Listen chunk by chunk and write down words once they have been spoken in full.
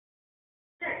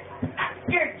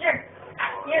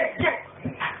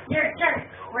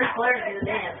first learned to do the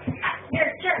dance. You're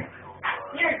a jerk.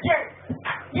 You're a jerk.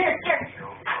 You're a jerk.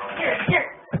 You're a jerk.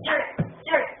 Jerk.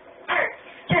 Jerk.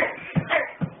 Jerk. Jerk.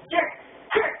 Jerk.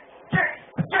 Jerk. Jerk.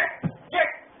 Jerk. Jerk. Jerk.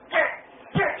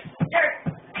 Jerk. Jerk.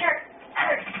 Jerk.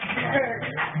 Jerk.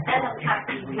 I don't have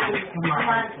to be come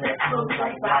on, let's go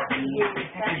like Bobby.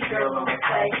 Catch a girl on the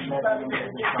way. She's loving it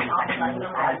and just off like no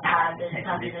iPod. There's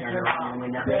nothing to turn on.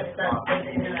 Lift up,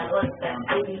 thinking and I look back,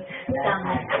 baby. Sound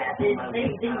like that, ding,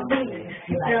 ding, ding, ding.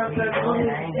 Girls are blue,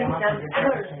 think I'm the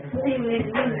first. Ding, ding,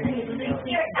 ding, ding, ding,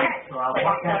 ding. So I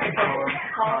walk out the door,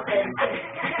 call them,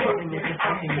 put me in the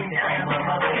fucking down on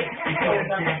my way. She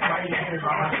goes on the party, she's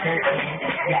on my shirt.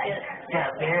 Yeah,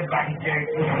 everybody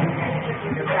jerking.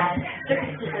 Jerking to the side,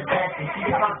 jerking to the left. She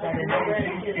walks out the door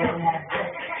and she don't have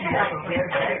sex. She got a bear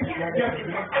jerk, jerking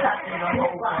and stopping the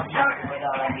whole lot. But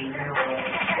all I need is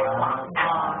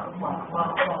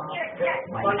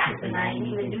why you I ain't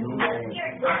even do nothing.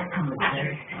 I'm a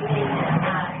jerk. You ain't even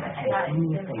got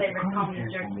your favorite comedy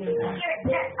jerk music.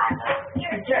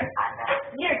 You're a jerk.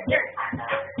 You're a jerk.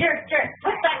 You're a jerk.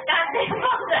 Put that goddamn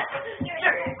on that. You're a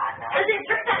jerk. Let's get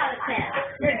jerked out of the stand.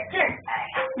 You're a jerk.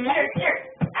 You're a jerk.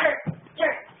 Jerk.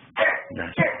 Jerk. Jerk.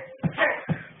 Jerk.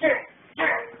 Jerk.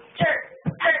 Jerk. Jerk.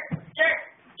 Jerk.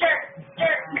 Jerk.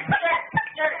 Jerk. Jerk.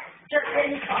 Jerk. Jerk.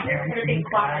 Gonna be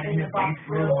quiet in the box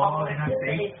room, all in the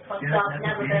face, fucked up,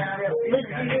 never been a real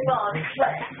listen to ball,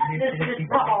 sweat, this is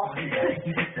ball. You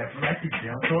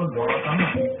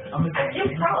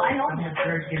pro, I know him. You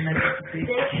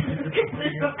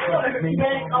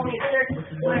better call me a jerk,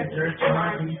 when a jerk is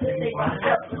mine, they brought it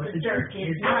up, so the jerk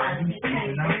is mine.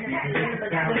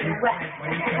 But when you're wet,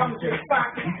 come to the front,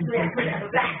 we'll put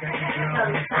it back,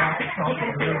 come inside, you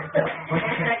can feel stuff,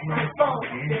 check my phone,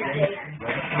 day.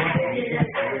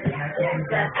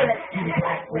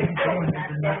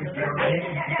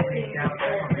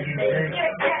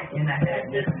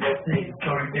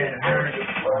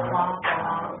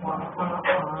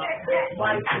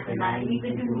 Why you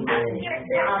even do nothing?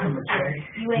 I'm a jerk.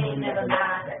 You ain't never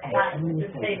lied. Got your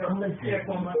favorite lip jerk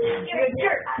one more time. You're a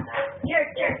jerk. You're a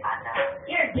jerk.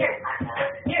 You're a jerk.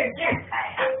 You're a jerk.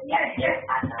 You're a jerk.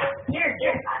 You're a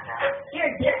jerk. You're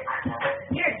a jerk.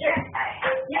 You're a jerk.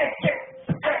 You're a jerk.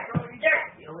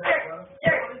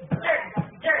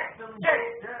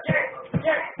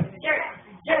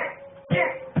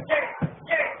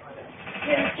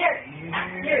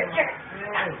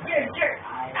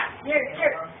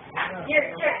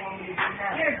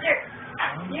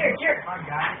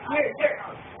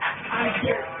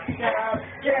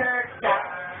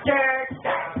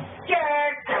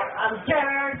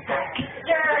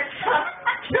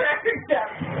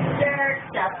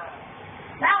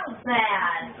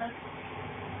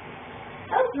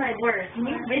 My worst.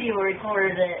 You video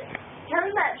recorded it.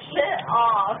 Turn that shit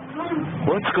off.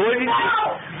 What score did you get?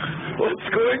 What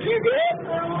score did you get?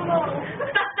 I don't know.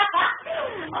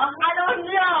 I don't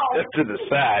know. Step to the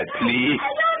side, please.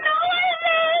 I don't know what it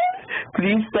is.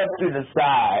 Please step to the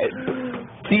side.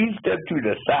 Please step to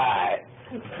the side.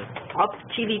 Oh,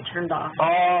 TV turned off.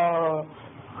 Oh.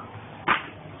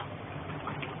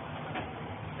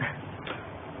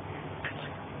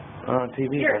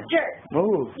 TV. You're a jerk.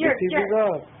 Move. You're the TV's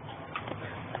off.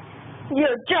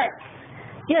 You're a jerk.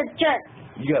 You're a jerk.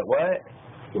 You got what?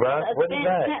 Rob? What is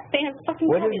that?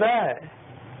 What is that?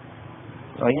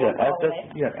 Oh, you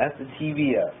got F the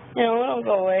TV up. No, it don't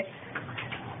go away.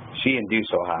 She didn't do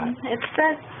so hot. It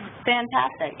says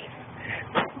fantastic.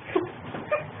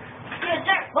 You're a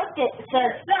jerk. Look, it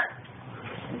says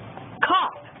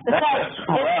cop. It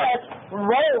says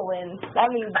rolling. That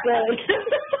means good.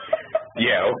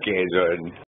 Yeah, okay, Jordan.